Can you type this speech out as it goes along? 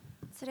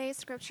Today's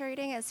scripture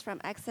reading is from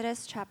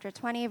Exodus chapter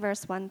 20,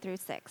 verse 1 through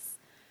 6.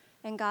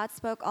 And God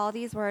spoke all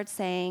these words,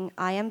 saying,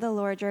 I am the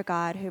Lord your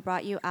God, who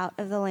brought you out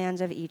of the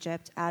land of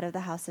Egypt, out of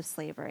the house of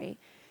slavery.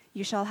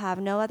 You shall have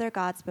no other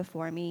gods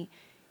before me.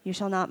 You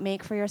shall not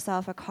make for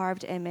yourself a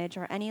carved image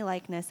or any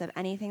likeness of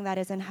anything that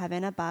is in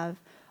heaven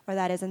above, or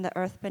that is in the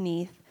earth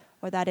beneath,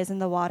 or that is in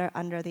the water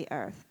under the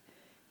earth.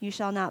 You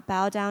shall not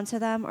bow down to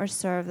them or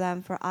serve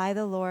them, for I,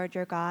 the Lord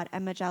your God,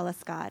 am a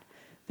jealous God,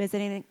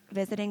 visiting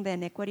the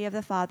iniquity of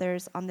the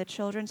fathers on the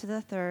children to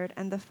the third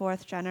and the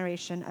fourth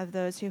generation of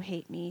those who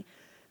hate me,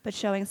 but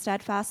showing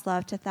steadfast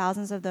love to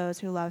thousands of those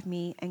who love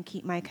me and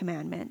keep my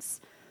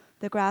commandments.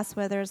 The grass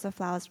withers, the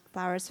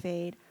flowers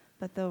fade,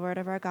 but the word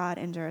of our God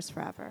endures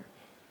forever.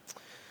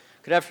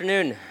 Good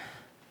afternoon.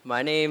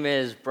 My name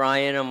is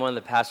Brian. I'm one of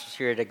the pastors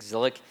here at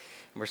Exilic,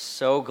 and we're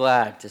so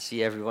glad to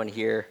see everyone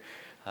here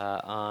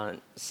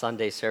on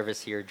Sunday service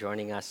here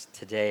joining us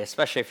today,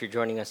 especially if you're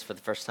joining us for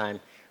the first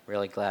time.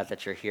 Really glad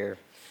that you're here.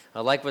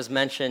 Like was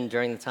mentioned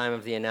during the time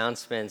of the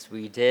announcements,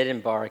 we did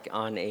embark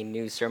on a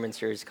new sermon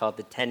series called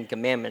The 10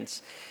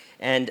 Commandments.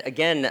 And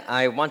again,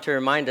 I want to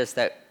remind us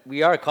that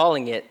we are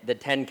calling it The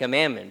 10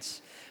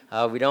 Commandments.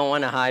 We don't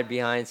want to hide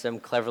behind some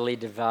cleverly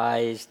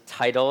devised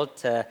title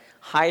to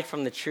hide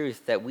from the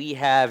truth that we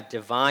have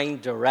divine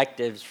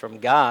directives from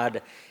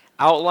God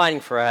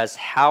outlining for us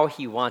how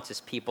he wants his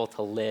people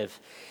to live.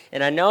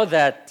 And I know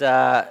that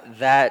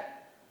that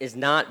is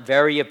not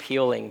very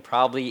appealing,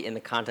 probably in the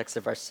context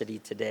of our city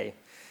today,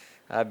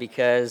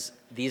 because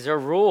these are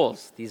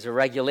rules, these are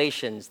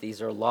regulations,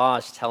 these are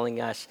laws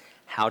telling us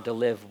how to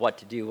live, what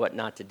to do, what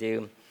not to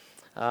do.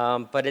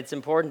 But it's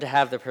important to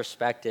have the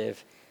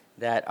perspective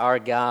that our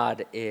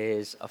God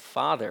is a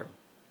father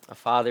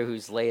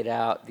who's laid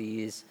out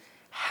these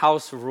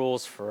house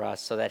rules for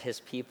us so that his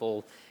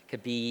people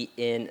could be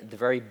in the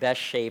very best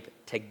shape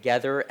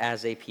together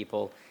as a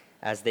people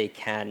as they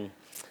can.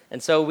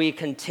 And so we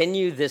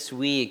continue this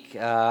week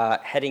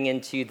heading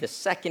into the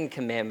second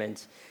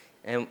commandment,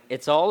 and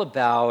it's all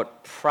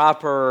about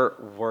proper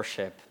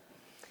worship.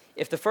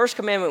 If the first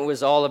commandment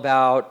was all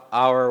about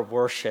our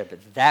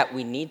worship, that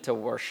we need to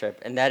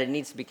worship, and that it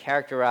needs to be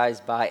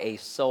characterized by a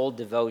soul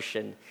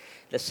devotion,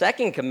 the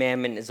second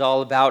commandment is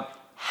all about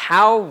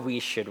how we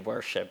should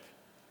worship.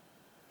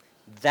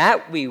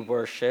 That we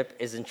worship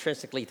is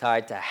intrinsically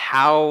tied to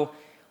how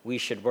we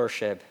should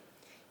worship.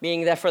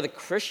 Meaning that for the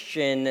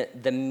Christian,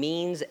 the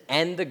means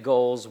and the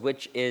goals,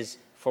 which is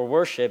for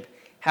worship,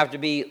 have to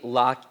be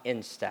lock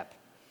in step.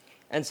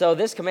 And so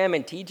this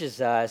commandment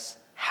teaches us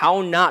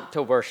how not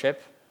to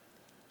worship,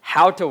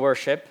 how to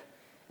worship,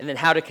 and then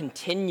how to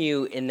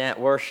continue in that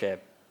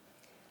worship.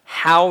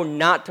 How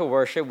not to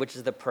worship, which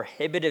is the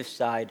prohibitive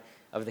side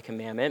of the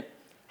commandment.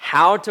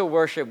 How to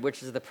worship,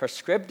 which is the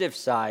prescriptive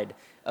side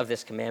of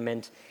this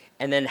commandment.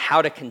 And then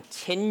how to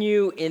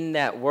continue in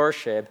that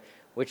worship,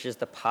 which is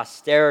the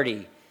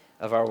posterity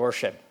of our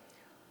worship.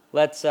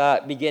 Let's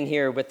begin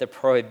here with the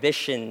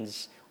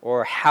prohibitions,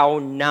 or how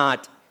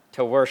not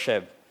to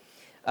worship.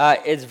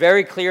 It's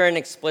very clear and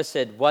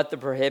explicit what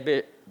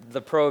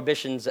the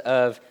prohibitions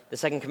of the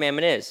second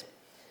commandment is.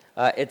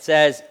 It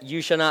says,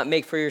 you shall not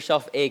make for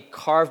yourself a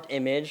carved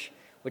image,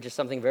 which is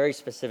something very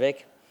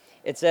specific.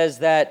 It says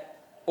that,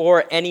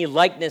 or any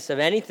likeness of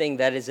anything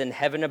that is in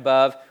heaven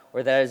above,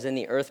 or that is in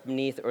the earth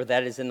beneath, or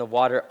that is in the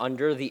water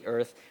under the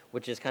earth,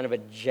 which is kind of a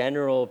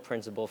general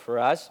principle for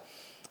us.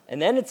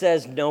 And then it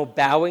says, no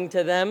bowing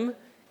to them.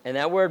 And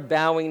that word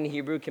bowing in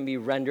Hebrew can be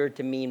rendered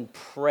to mean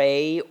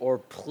pray or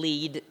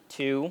plead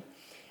to.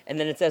 And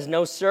then it says,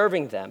 no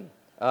serving them,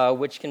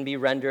 which can be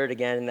rendered,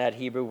 again, that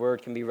Hebrew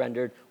word can be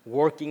rendered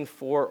working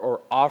for or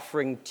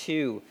offering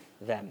to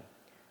them.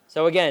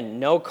 So again,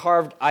 no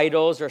carved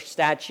idols or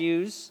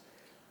statues,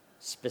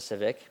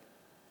 specific.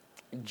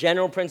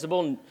 General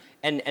principle,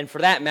 and for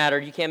that matter,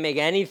 you can't make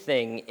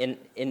anything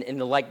in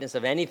the likeness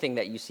of anything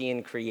that you see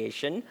in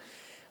creation,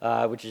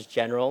 which is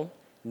general.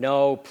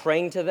 No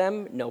praying to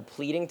them, no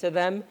pleading to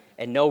them,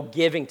 and no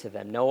giving to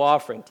them, no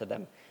offering to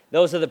them.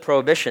 Those are the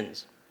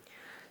prohibitions.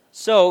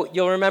 So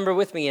you'll remember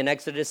with me in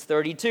Exodus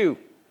 32,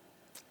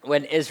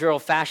 when Israel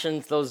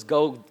fashions those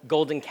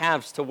golden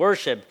calves to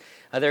worship,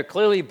 they're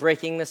clearly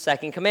breaking the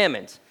second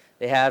commandment.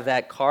 They have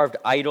that carved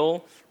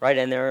idol, right,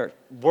 and they're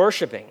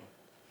worshiping.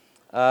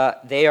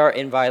 They are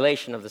in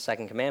violation of the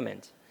second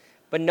commandment.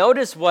 But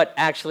notice what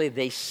actually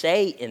they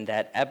say in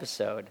that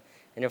episode.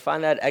 And you'll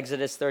find that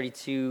Exodus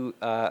 32,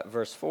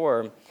 verse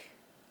 4,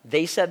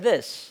 they said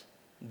this,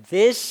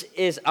 "This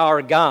is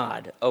our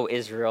God, O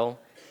Israel,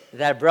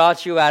 that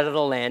brought you out of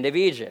the land of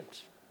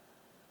Egypt."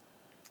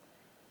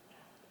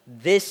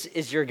 This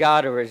is your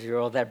God, O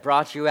Israel, that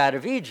brought you out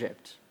of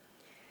Egypt.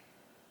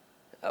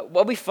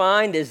 What we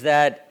find is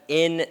that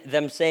in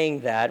them saying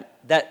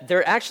that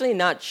they're actually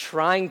not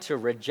trying to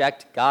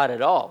reject God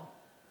at all.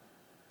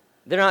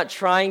 They're not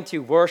trying to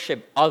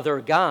worship other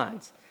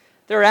gods.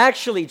 They're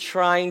actually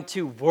trying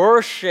to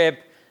worship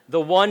the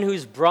one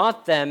who's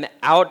brought them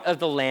out of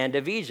the land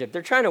of Egypt.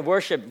 They're trying to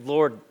worship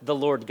the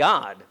Lord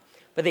God,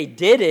 but they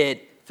did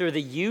it through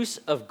the use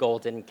of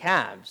golden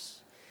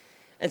calves.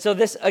 And so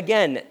this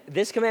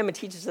commandment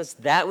teaches us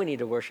that we need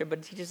to worship, but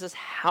it teaches us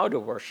how to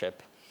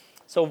worship.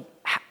 So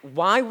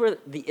why were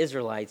the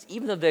Israelites,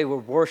 even though they were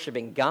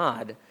worshiping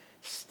God,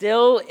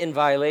 still in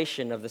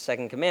violation of the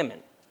second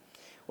commandment?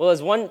 Well,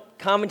 as one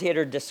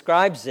commentator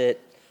describes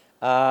it,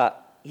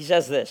 he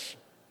says this: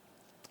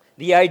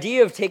 the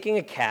idea of taking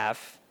a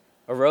calf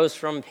arose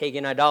from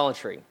pagan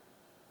idolatry.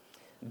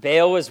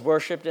 Baal was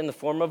worshipped in the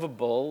form of a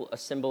bull, a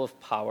symbol of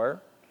power,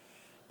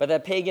 but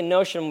that pagan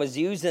notion was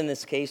used in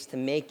this case to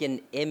make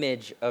an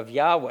image of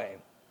Yahweh.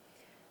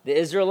 The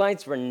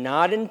Israelites were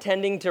not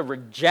intending to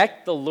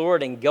reject the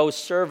Lord and go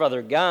serve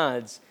other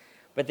gods,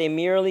 but they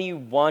merely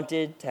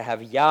wanted to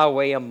have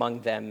Yahweh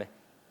among them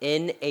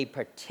in a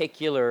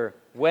particular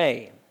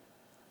way.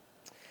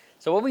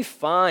 So what we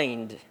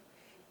find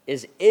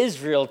is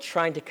Israel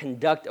trying to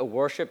conduct a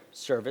worship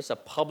service, a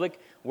public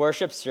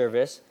worship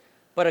service,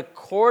 but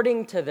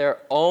according to their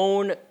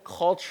own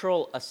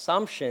cultural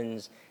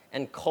assumptions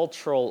and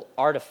cultural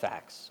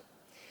artifacts.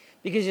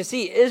 Because you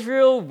see,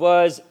 Israel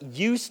was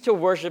used to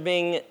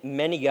worshiping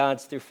many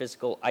gods through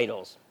physical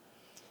idols.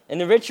 And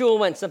the ritual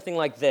went something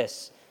like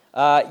this.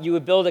 You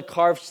would build a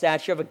carved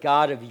statue of a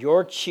god of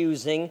your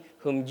choosing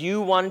whom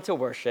you wanted to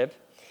worship.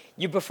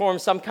 You perform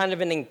some kind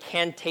of an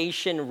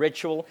incantation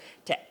ritual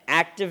to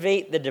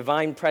activate the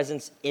divine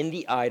presence in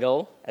the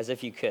idol, as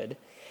if you could.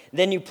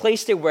 Then you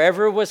placed it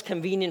wherever was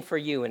convenient for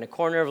you, in a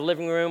corner of a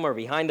living room or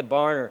behind the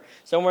barn or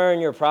somewhere in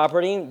your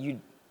property. You'd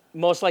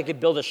most likely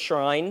build a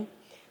shrine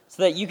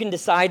so that you can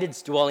decide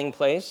its dwelling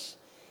place.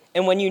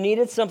 And when you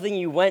needed something,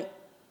 you went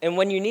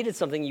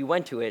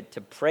to it,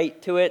 to pray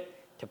to it,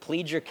 to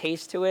plead your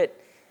case to it,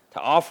 to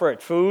offer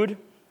it food,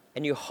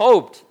 and you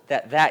hoped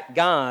that that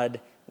God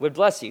would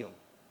bless you.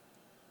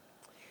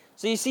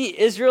 So you see,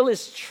 Israel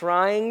is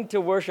trying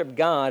to worship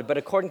God, but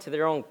according to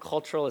their own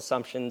cultural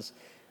assumptions,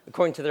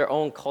 according to their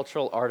own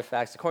cultural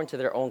artifacts, according to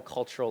their own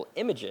cultural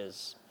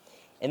images.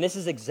 And this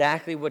is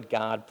exactly what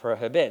God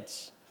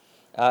prohibits.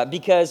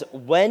 Because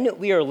when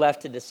we are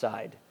left to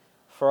decide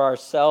for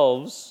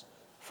ourselves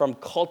from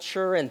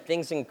culture and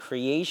things in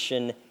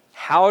creation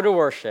how to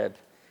worship,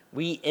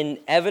 we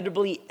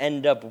inevitably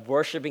end up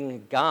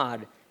worshiping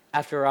God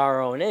after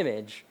our own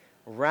image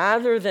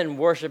rather than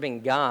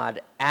worshiping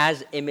God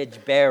as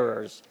image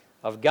bearers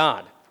of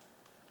God.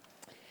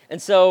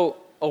 And so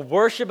a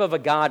worship of a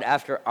God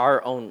after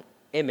our own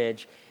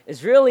image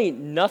is really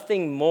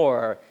nothing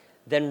more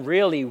than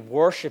really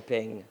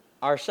worshiping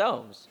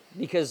ourselves,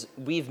 because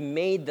we've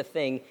made the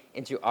thing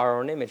into our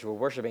own image. We're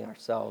worshiping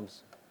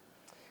ourselves.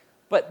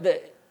 But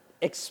the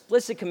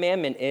explicit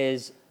commandment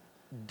is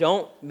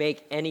don't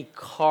make any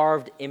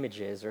carved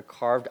images or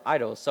carved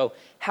idols. So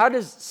how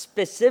does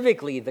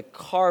specifically the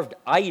carved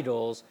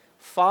idols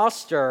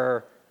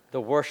foster the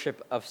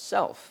worship of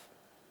self?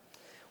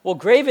 Well,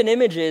 graven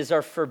images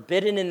are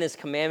forbidden in this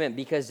commandment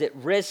because it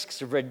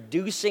risks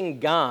reducing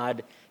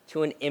God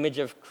to an image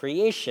of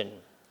creation.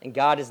 And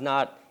God is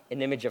not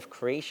an image of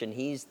creation.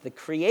 He's the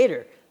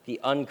creator, the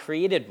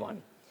uncreated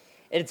one.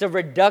 And it's a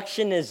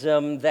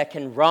reductionism that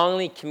can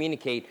wrongly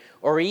communicate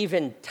or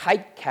even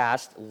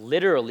typecast,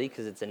 literally,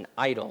 because it's an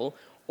idol,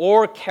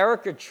 or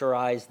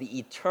caricaturize the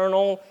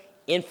eternal,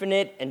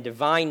 infinite, and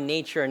divine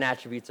nature and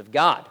attributes of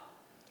God.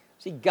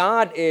 See,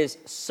 God is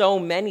so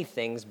many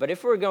things, but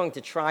if we're going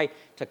to try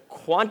to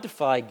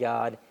quantify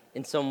God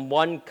in some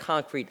one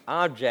concrete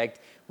object,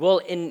 we'll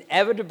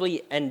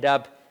inevitably end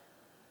up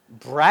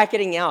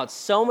bracketing out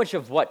so much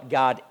of what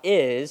God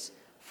is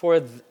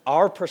for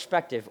our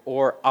perspective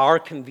or our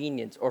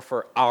convenience or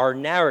for our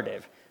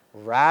narrative,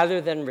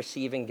 rather than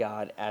receiving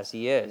God as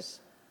he is.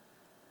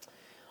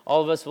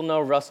 All of us will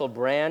know Russell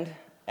Brand,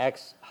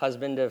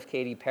 ex-husband of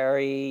Katy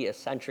Perry,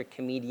 eccentric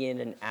comedian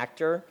and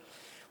actor.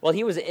 Well,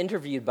 he was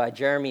interviewed by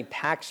Jeremy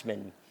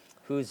Paxman,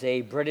 who's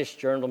a British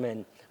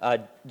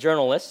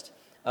journalist,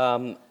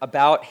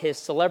 about his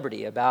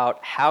celebrity,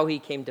 about how he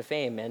came to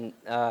fame. And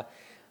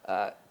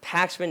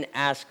Paxman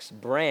asks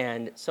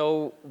Brand,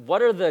 so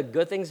what are the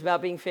good things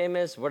about being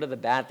famous? What are the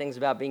bad things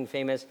about being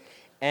famous?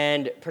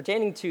 And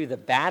pertaining to the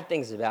bad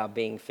things about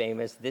being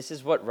famous, this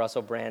is what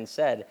Russell Brand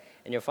said.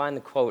 And you'll find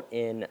the quote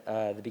in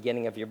the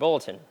beginning of your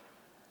bulletin.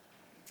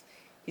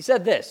 He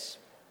said this: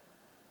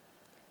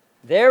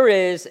 "There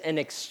is an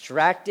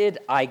extracted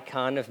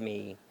icon of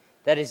me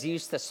that is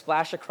used to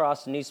splash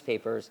across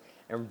newspapers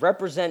and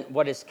represent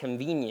what is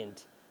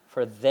convenient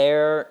for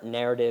their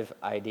narrative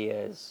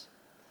ideas."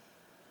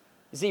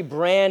 You see,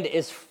 Brand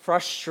is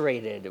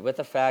frustrated with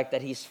the fact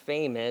that he's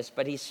famous,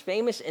 but he's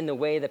famous in the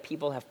way that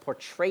people have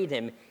portrayed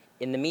him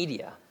in the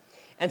media.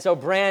 And so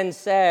Brand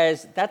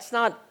says, that's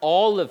not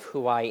all of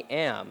who I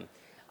am.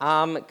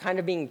 I'm kind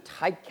of being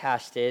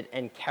typecasted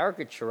and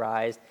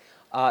caricaturized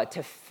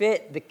to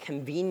fit the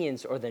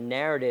convenience or the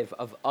narrative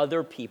of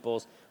other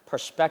people's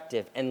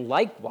perspective. And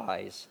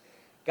likewise,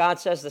 God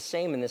says the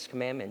same in this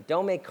commandment.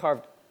 Don't make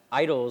carved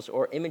idols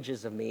or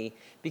images of me,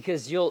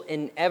 because you'll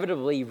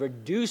inevitably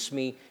reduce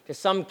me to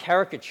some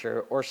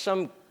caricature or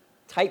some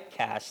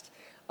typecast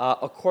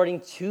according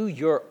to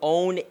your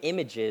own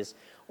images,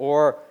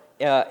 or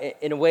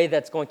in a way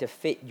that's going to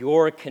fit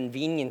your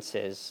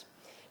conveniences.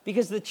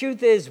 Because the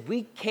truth is,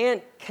 we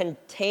can't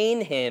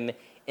contain him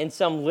in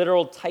some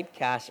literal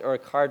typecast or a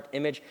carved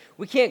image.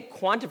 We can't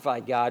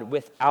quantify God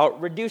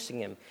without reducing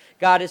him.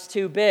 God is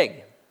too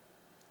big.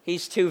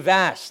 He's too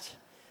vast,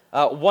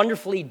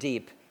 wonderfully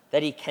deep,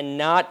 that he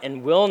cannot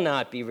and will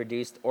not be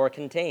reduced or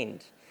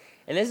contained.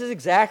 And this is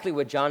exactly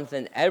what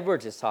Jonathan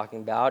Edwards is talking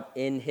about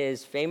in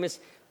his famous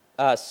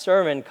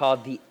sermon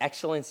called The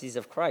Excellencies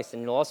of Christ.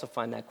 And you'll also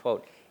find that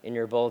quote in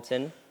your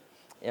bulletin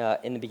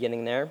in the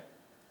beginning there.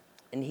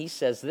 And he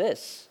says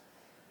this: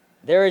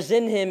 "There is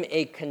in him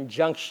a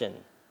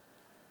conjunction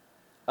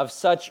of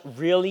such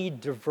really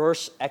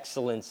diverse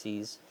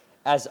excellencies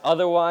as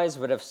otherwise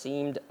would have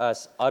seemed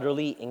us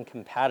utterly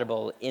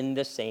incompatible in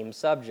the same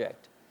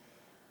subject.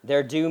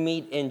 There do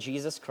meet in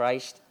Jesus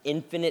Christ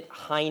infinite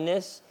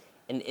highness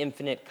and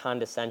infinite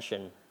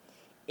condescension,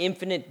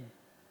 infinite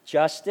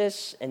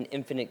justice and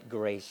infinite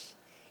grace,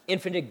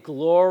 infinite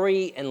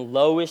glory and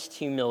lowest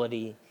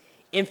humility,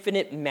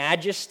 infinite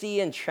majesty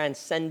and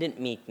transcendent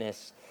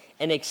meekness,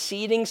 an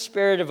exceeding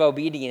spirit of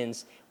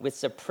obedience with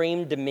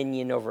supreme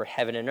dominion over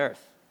heaven and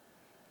earth,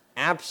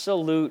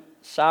 absolute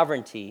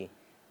sovereignty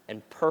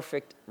and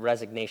perfect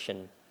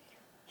resignation.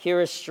 Here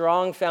is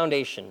strong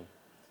foundation,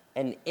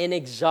 an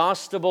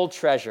inexhaustible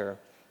treasure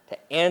to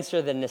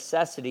answer the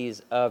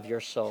necessities of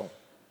your soul."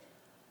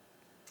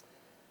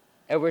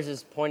 Edwards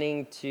is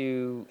pointing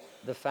to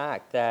the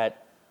fact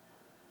that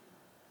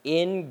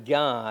in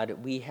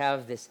God we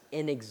have this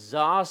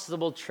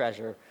inexhaustible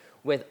treasure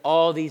with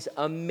all these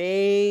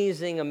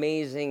amazing,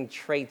 amazing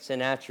traits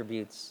and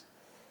attributes.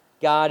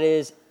 God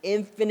is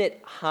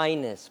infinite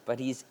highness, but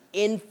he's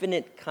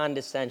infinite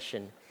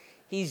condescension.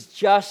 He's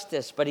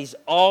justice, but he's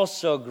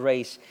also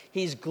grace.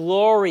 He's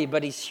glory,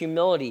 but he's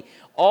humility.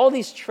 All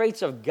these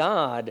traits of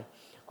God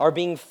are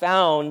being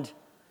found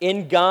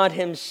in God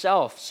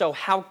himself. So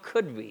how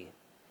could we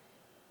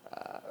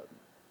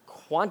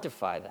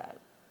quantify that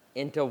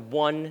into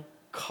one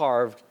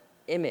carved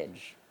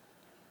image?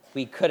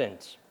 We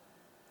couldn't.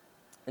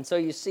 And so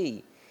you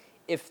see,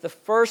 if the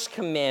first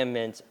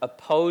commandment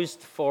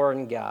opposed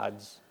foreign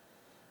gods,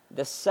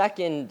 the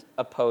second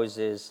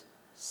opposes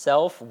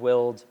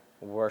self-willed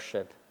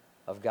worship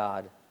of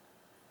God.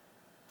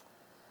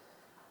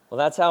 Well,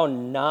 that's how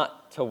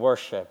not to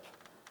worship.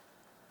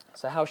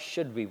 So how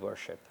should we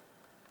worship?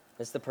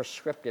 It's the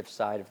prescriptive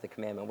side of the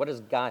commandment.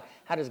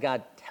 How does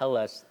God tell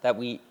us that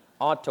we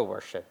ought to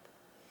worship?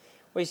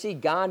 Well, you see,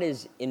 God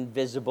is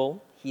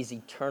invisible. He's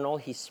eternal.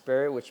 He's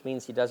spirit, which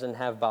means he doesn't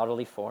have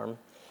bodily form.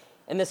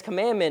 And this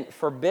commandment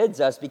forbids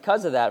us,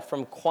 because of that,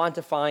 from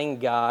quantifying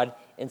God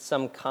in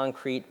some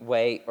concrete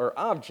way or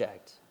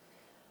object.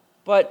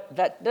 But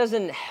that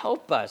doesn't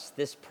help us,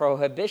 this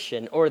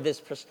prohibition, or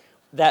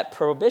that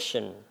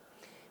prohibition,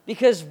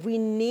 because we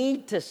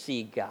need to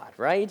see God,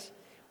 right?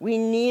 We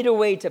need a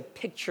way to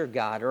picture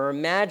God or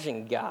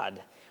imagine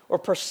God or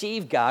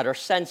perceive God or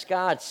sense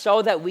God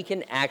so that we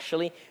can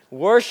actually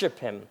worship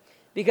him.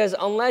 Because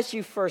unless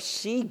you first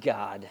see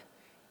God,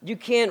 you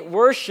can't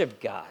worship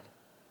God.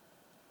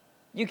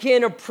 You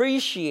can't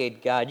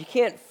appreciate God. You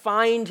can't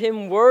find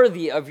him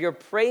worthy of your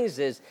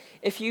praises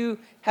if you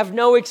have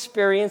no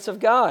experience of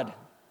God.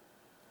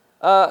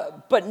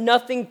 But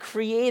nothing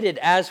created,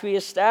 as we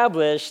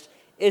established,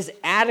 is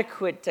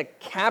adequate to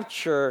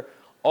capture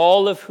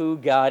all of who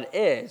God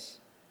is.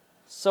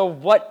 So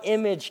what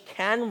image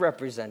can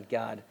represent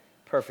God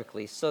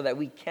perfectly so that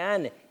we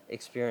can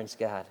experience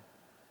God?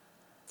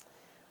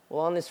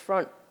 Well, on this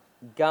front,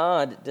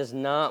 God does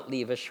not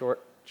leave us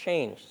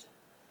shortchanged.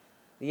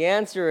 The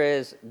answer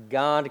is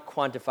God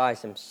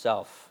quantifies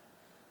himself,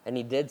 and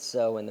he did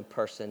so in the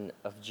person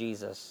of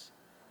Jesus,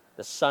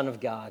 the Son of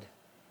God,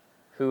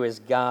 who is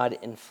God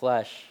in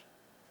flesh.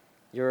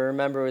 You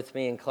remember with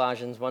me in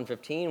Colossians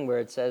 1:15 where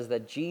it says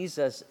that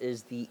Jesus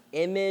is the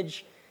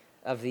image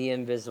of the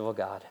invisible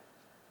God.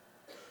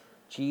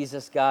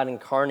 Jesus, God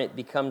incarnate,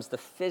 becomes the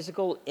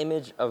physical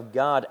image of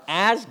God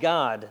as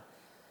God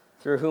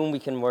through whom we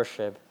can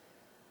worship,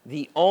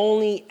 the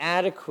only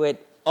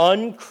adequate,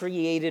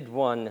 uncreated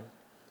one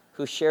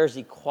who shares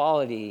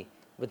equality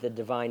with the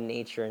divine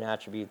nature and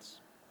attributes.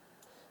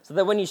 So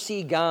that when you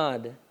see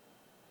God,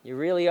 you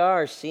really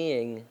are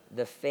seeing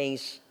the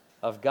face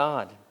of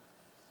God.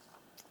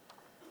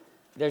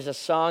 There's a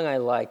song I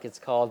like. It's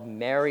called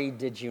 "Mary,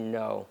 Did You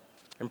Know?"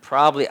 And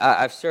probably,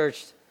 I've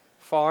searched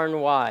far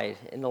and wide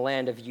in the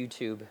land of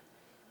YouTube,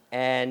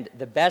 and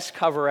the best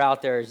cover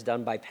out there is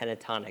done by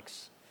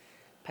Pentatonics.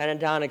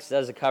 Pentatonics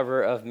does a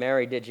cover of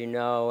 "Mary, Did You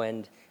Know?"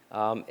 and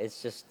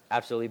it's just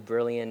absolutely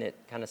brilliant. It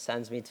kind of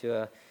sends me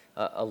to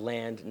a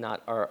land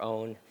not our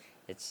own.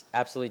 It's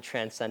absolutely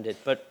transcendent.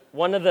 But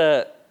one of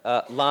the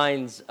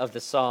lines of the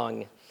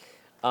song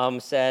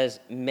says,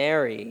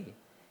 "Mary,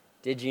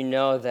 did you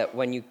know that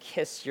when you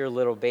kiss your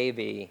little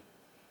baby,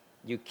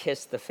 you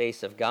kiss the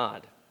face of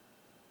God?"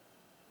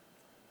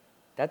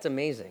 That's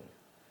amazing.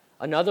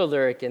 Another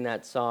lyric in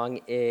that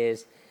song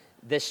is,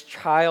 "This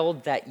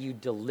child that you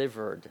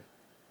delivered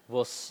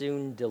will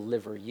soon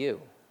deliver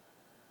you."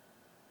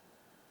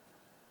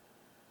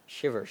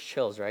 shivers,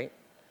 chills, right?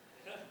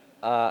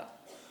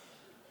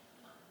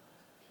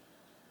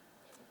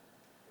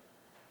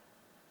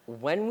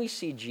 When we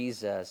see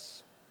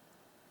Jesus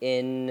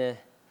and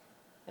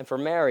for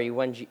Mary,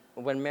 when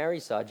Mary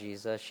saw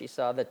Jesus, she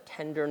saw the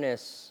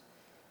tenderness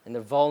and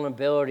the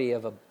vulnerability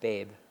of a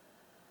babe.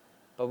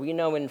 But we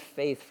know in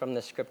faith from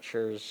the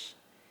scriptures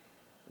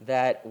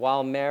that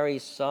while Mary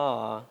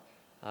saw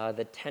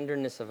the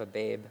tenderness of a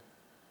babe,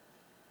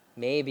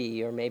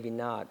 maybe or maybe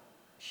not,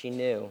 she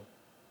knew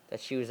that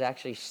she was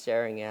actually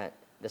staring at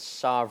the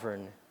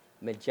sovereign,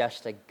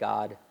 majestic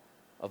God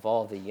of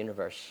all the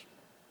universe.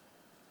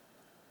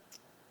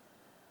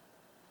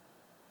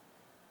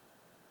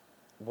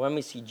 When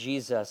we see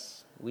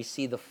Jesus, we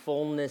see the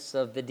fullness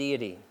of the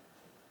deity,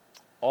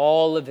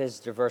 all of his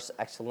diverse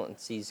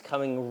excellencies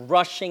coming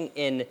rushing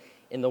in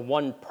the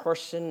one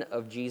person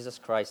of Jesus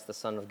Christ, the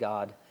Son of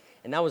God.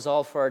 And that was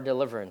all for our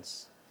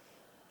deliverance.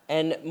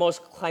 And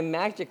most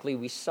climactically,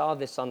 we saw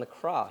this on the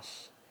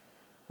cross,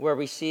 where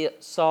we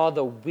saw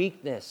the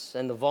weakness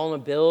and the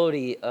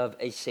vulnerability of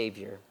a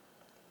Savior.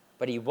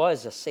 But he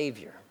was a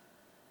Savior,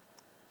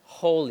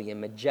 holy and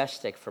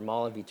majestic from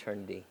all of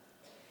eternity.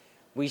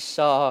 We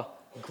saw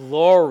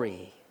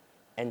glory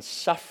and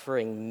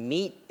suffering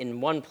meet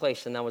in one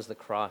place, and that was the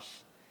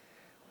cross.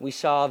 We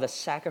saw the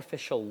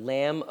sacrificial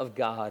Lamb of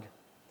God,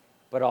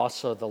 but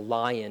also the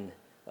Lion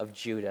of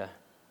Judah,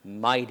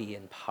 mighty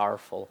and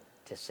powerful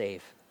to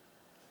save.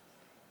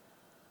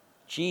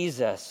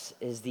 Jesus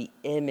is the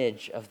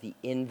image of the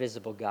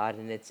invisible God,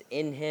 and it's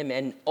in him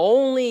and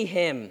only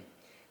him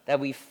that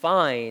we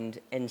find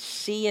and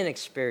see and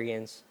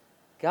experience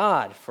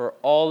God for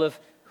all of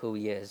who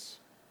he is.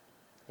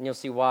 And you'll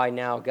see why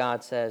now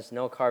God says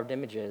no carved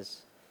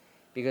images,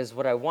 because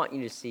what I want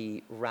you to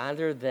see,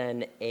 rather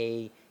than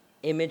an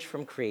image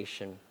from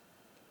creation,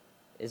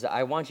 is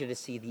I want you to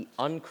see the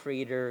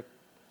uncreated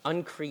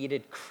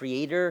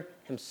creator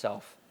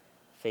himself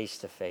face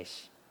to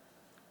face.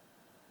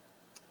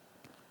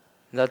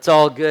 That's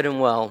all good and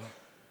well.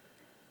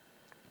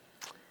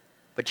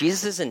 But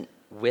Jesus isn't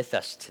with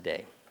us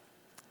today.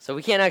 So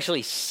we can't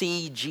actually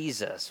see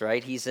Jesus,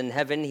 right? He's in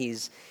heaven.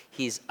 He's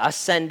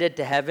ascended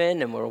to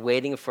heaven, and we're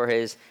waiting for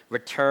his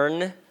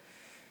return.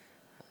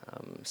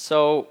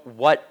 So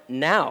what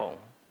now?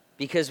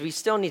 Because we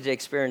still need to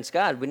experience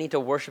God. We need to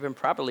worship him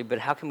properly, but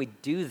how can we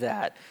do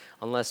that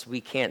unless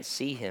we can't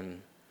see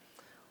him?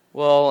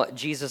 Well,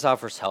 Jesus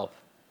offers help.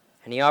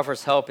 And he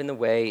offers help in the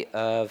way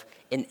of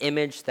an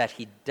image that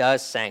he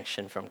does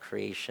sanction from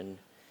creation.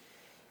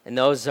 And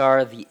those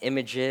are the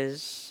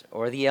images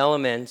or the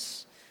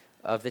elements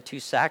of the two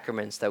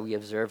sacraments that we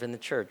observe in the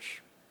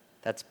church.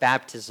 That's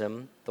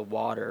baptism, the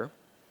water,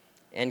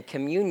 and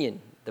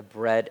communion, the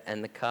bread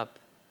and the cup.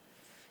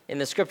 In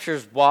the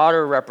scriptures,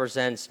 water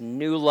represents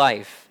new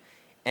life.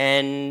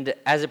 And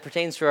as it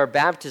pertains to our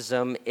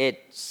baptism,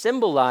 it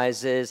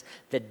symbolizes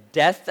the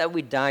death that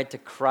we died to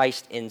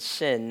Christ in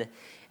sin,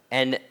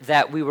 and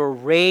that we were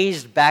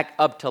raised back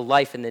up to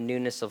life in the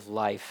newness of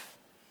life.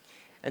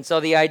 And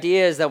so the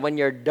idea is that when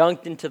you're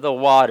dunked into the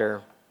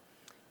water,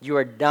 you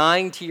are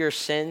dying to your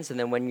sins, and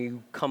then when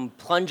you come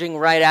plunging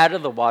right out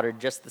of the water,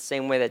 just the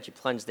same way that you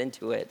plunged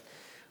into it,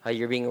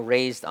 you're being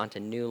raised onto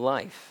new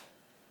life.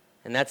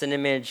 And that's an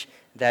image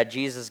that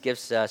Jesus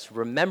gives us.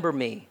 Remember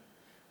me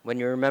when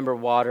you remember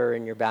water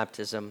in your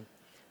baptism,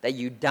 that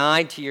you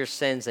died to your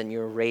sins and you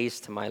were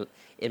raised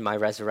in my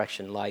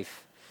resurrection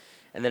life.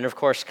 And then, of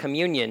course,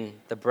 communion,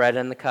 the bread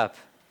and the cup.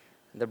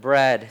 The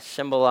bread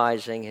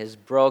symbolizing his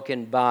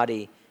broken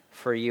body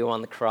for you on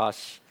the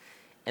cross,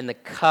 and the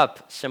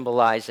cup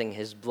symbolizing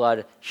his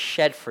blood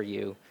shed for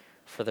you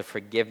for the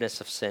forgiveness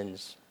of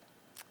sins.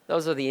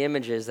 Those are the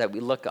images that we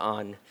look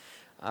on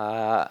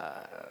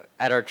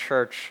at our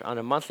church on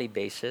a monthly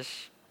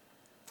basis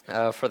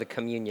for the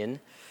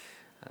communion.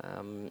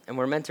 And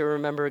we're meant to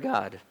remember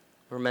God.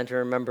 We're meant to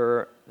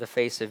remember the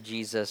face of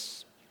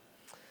Jesus.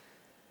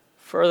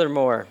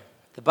 Furthermore,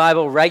 the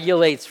Bible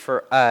regulates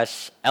for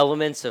us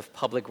elements of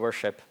public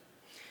worship.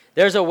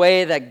 There's a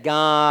way that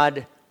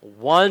God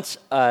wants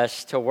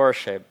us to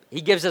worship.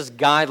 He gives us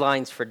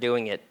guidelines for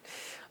doing it.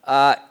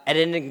 And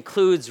it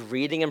includes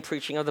reading and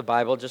preaching of the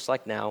Bible, just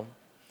like now.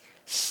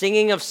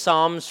 Singing of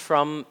psalms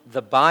from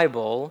the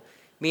Bible,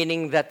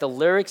 meaning that the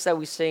lyrics that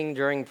we sing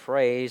during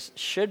praise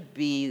should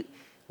be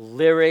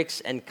lyrics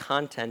and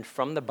content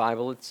from the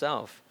Bible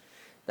itself.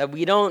 That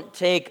we don't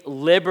take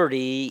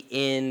liberty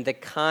in the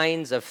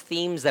kinds of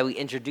themes that we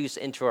introduce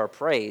into our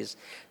praise,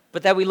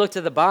 but that we look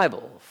to the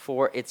Bible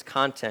for its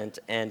content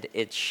and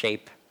its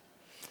shape.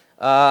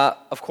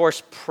 Of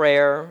course,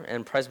 prayer,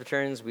 and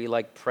Presbyterians, we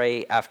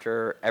pray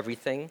after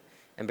everything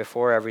and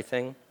before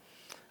everything.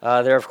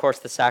 There are, of course,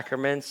 the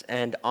sacraments,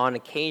 and on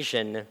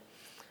occasion,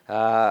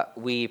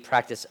 we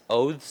practice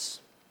oaths,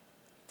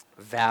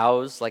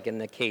 vows, like in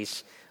the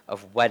case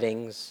of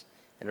weddings,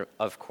 and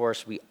of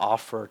course, we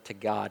offer to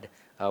God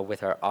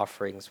with our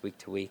offerings week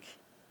to week.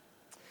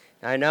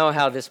 Now, I know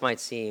how this might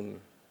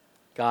seem,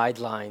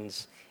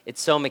 guidelines.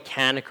 It's so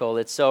mechanical,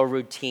 it's so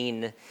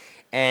routine,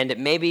 And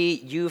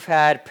maybe you've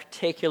had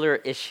particular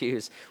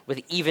issues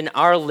with even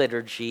our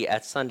liturgy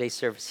at Sunday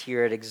service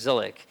here at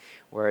Exilic,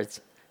 where it's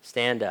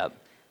stand up,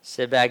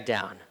 sit back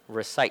down,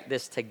 recite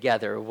this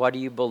together. What do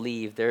you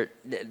believe?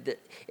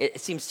 It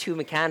seems too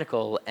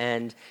mechanical.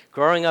 And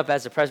growing up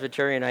as a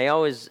Presbyterian, I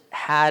always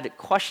had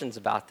questions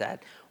about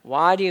that.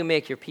 Why do you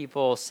make your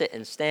people sit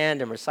and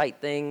stand and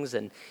recite things?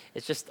 And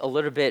it's just a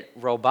little bit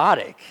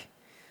robotic.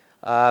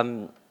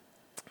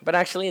 But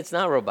actually, it's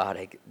not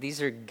robotic.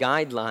 These are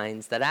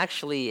guidelines that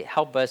actually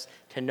help us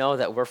to know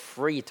that we're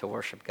free to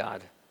worship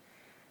God.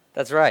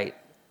 That's right.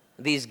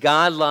 These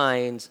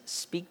guidelines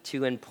speak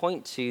to and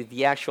point to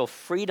the actual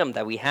freedom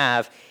that we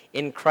have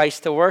in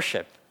Christ to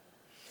worship.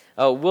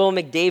 Will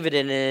McDavid,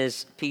 in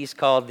his piece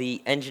called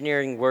The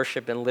Engineering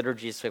Worship and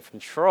Liturgies of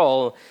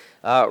Control,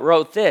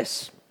 wrote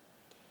this: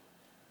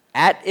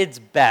 "At its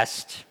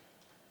best,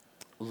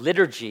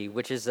 liturgy,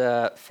 which is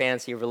a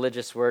fancy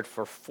religious word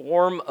for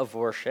form of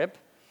worship,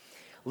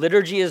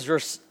 liturgy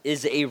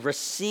is a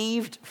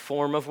received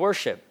form of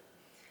worship.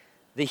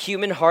 The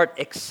human heart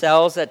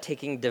excels at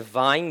taking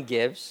divine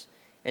gifts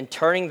and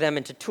turning them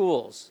into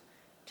tools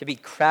to be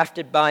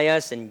crafted by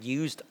us and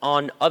used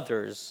on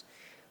others.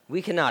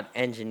 We cannot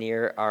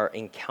engineer our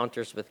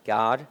encounters with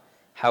God,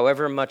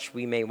 however much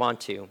we may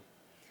want to.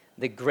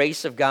 The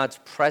grace of God's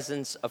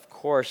presence, of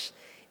course,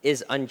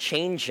 is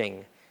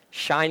unchanging,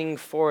 shining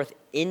forth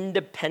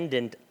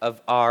independent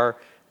of our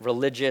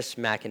religious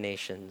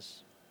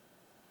machinations.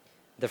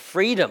 The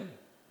freedom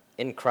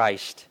in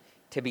Christ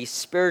to be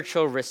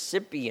spiritual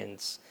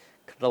recipients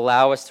could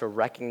allow us to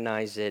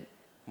recognize it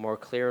more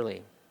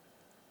clearly."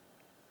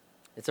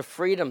 It's a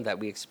freedom that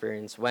we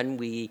experience when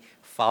we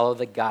follow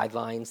the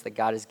guidelines that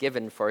God has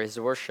given for his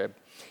worship.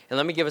 And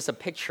let me give us a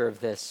picture of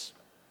this.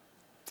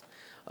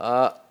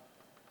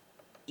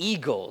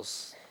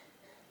 Eagles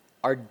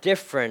are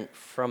different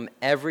from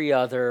every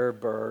other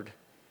bird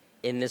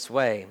in this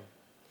way.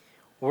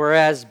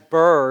 Whereas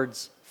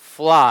birds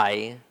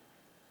fly,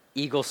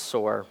 eagles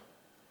soar.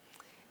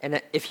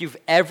 And if you've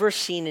ever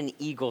seen an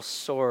eagle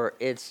soar,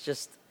 it's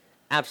just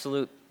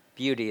absolute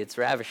beauty. It's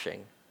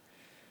ravishing.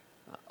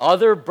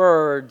 Other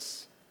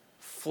birds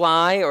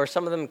fly, or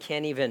some of them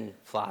can't even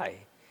fly.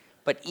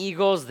 But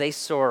eagles, they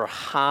soar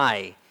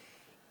high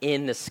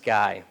in the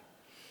sky.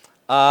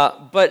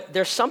 But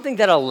there's something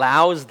that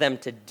allows them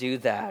to do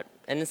that.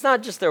 And it's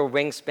not just their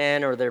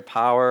wingspan or their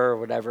power or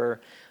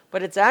whatever,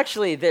 but it's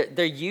actually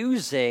they're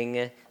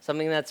using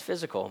something that's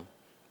physical.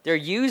 They're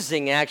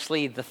using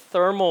actually the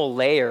thermal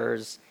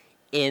layers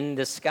in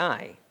the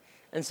sky.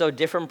 And so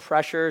different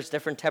pressures,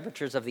 different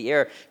temperatures of the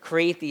air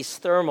create these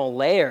thermal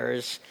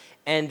layers,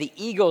 and the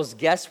eagles,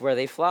 guess where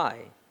they fly?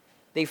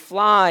 They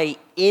fly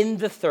in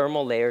the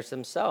thermal layers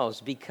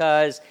themselves,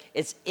 because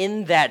it's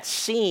in that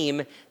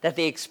seam that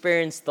they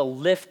experience the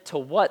lift to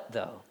what,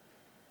 though?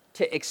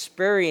 To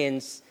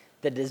experience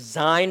the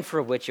design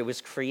for which it was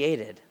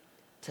created,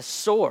 to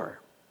soar.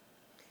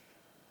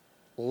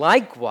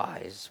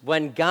 Likewise,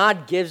 when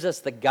God gives us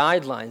the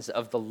guidelines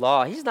of the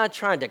law, he's not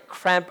trying to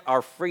cramp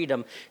our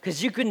freedom,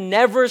 because you can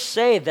never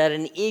say that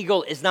an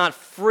eagle is not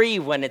free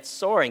when it's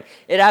soaring.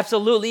 It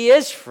absolutely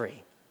is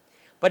free.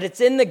 But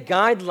it's in the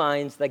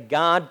guidelines that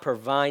God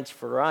provides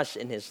for us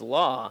in his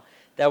law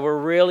that we're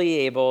really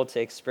able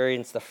to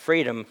experience the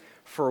freedom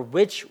for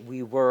which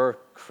we were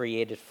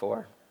created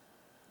for.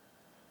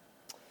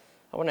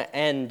 I want to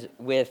end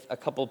with a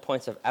couple of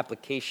points of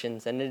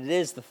applications, and it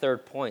is the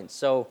third point.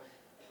 So,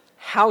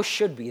 how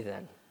should we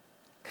then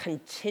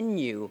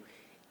continue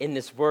in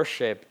this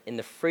worship, in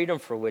the freedom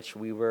for which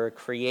we were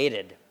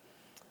created?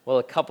 Well,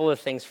 a couple of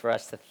things for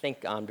us to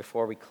think on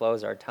before we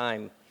close our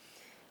time.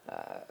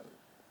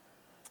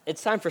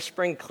 It's time for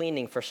spring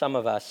cleaning for some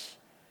of us.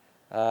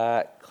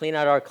 Clean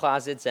out our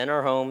closets and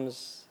our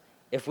homes.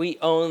 If we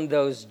own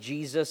those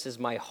 "Jesus is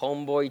my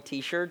homeboy"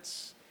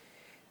 t-shirts,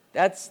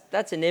 that's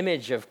an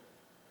image of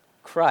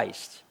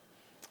Christ.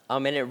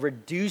 And it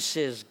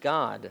reduces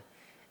God.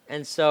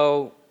 And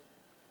so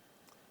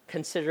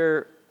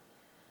consider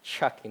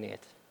chucking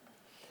it.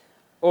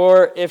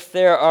 Or if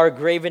there are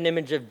graven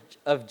images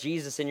of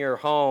Jesus in your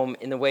home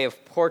in the way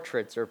of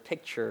portraits or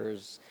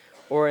pictures,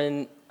 or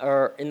in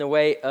the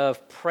way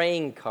of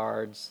praying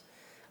cards,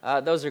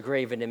 those are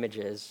graven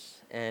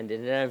images, and it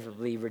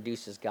inevitably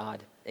reduces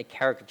God. It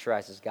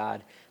caricaturizes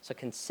God. So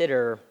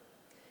consider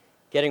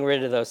getting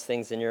rid of those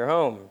things in your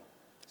home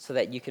so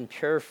that you can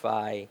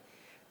purify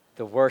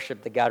the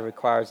worship that God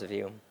requires of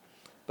you.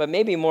 But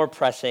maybe more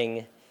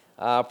pressing,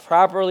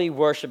 properly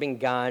worshiping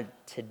God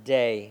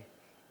today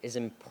is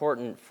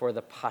important for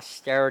the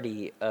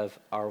posterity of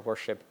our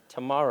worship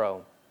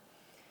tomorrow,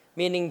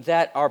 meaning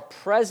that our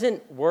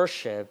present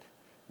worship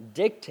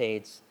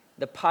dictates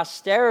the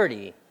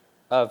posterity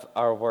of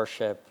our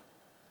worship.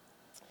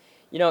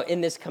 You know,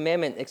 in this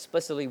commandment,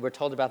 explicitly we're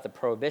told about the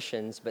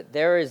prohibitions, but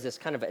there is this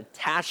kind of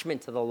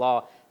attachment to the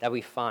law that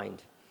we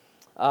find.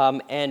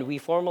 And we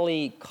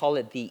formally call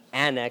it the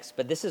annex,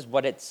 but this is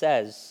what it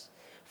says.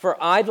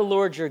 "For I, the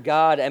Lord your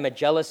God, am a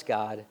jealous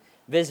God,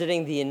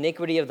 visiting the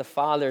iniquity of the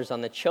fathers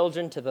on the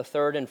children to the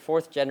third and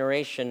fourth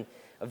generation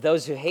of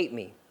those who hate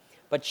me,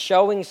 but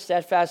showing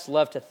steadfast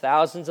love to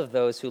thousands of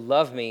those who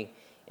love me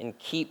and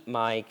keep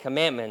my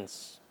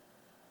commandments.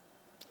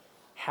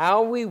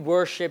 How we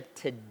worship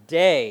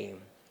today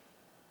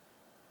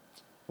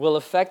will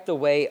affect the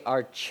way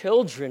our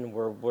children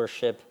will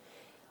worship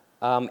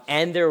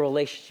and their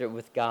relationship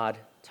with God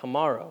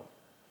tomorrow.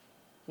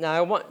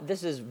 Now,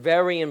 this is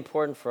very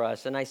important for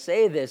us, and I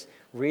say this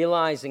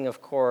realizing,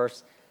 of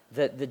course,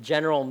 that the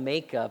general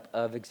makeup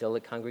of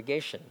Exilic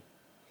congregation,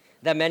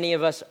 that many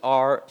of us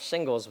are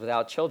singles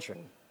without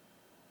children.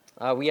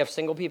 We have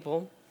single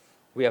people,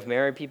 we have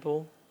married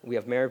people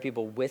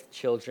with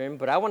children,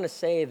 but I want to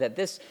say that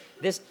this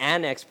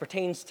annex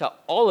pertains to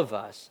all of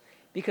us,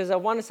 because I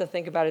want us to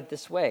think about it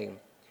this way.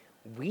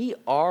 We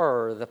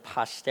are the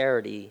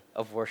posterity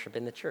of worship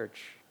in the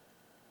church.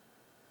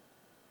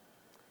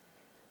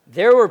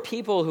 There were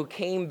people who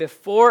came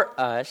before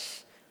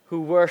us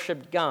who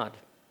worshiped God.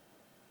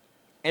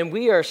 And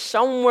we are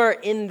somewhere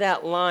in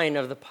that line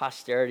of the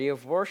posterity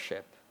of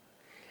worship.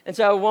 And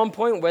so at one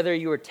point, whether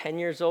you were 10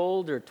 years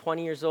old or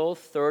 20 years old,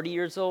 30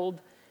 years old,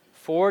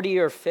 40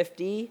 or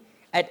 50,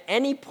 at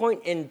any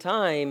point in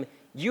time,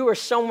 you are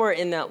somewhere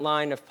in that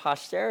line of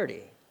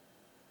posterity.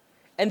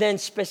 And then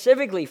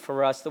specifically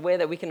for us, the way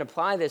that we can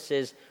apply this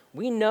is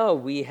we know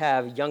we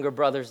have younger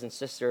brothers and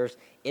sisters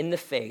in the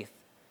faith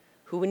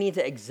who we need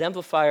to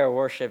exemplify our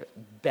worship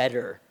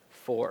better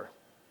for.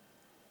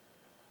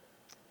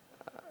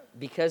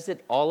 Because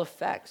it all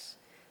affects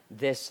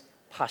this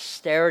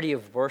posterity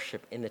of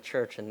worship in the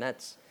church, and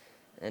that's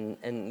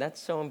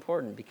so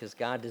important because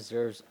God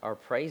deserves our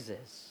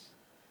praises.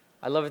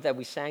 I love it that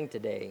we sang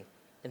today,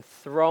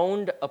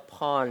 enthroned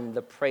upon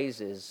the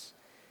praises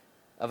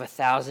of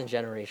 1,000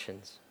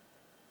 generations.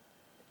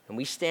 And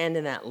we stand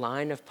in that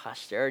line of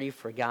posterity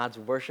for God's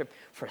worship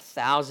for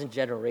 1,000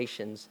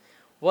 generations.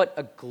 What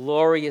a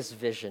glorious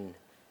vision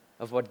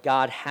of what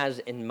God has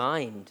in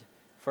mind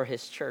for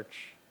his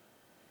church.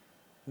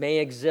 May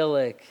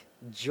Exilic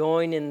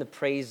join in the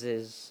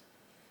praises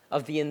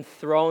of the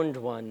enthroned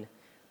one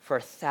for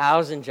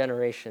 1,000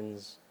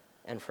 generations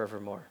and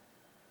forevermore.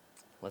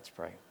 Let's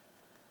pray.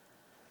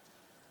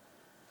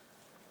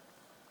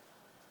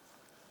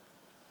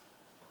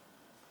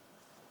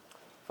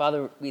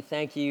 Father, we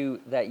thank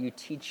you that you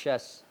teach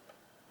us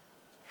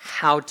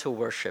how to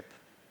worship.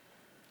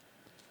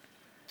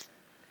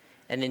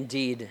 And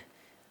indeed,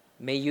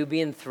 may you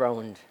be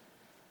enthroned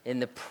in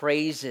the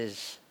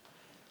praises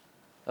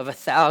of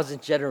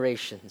 1,000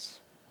 generations,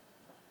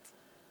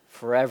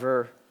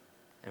 forever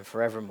and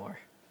forevermore.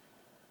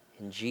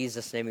 In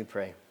Jesus' name we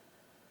pray.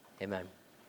 Amen.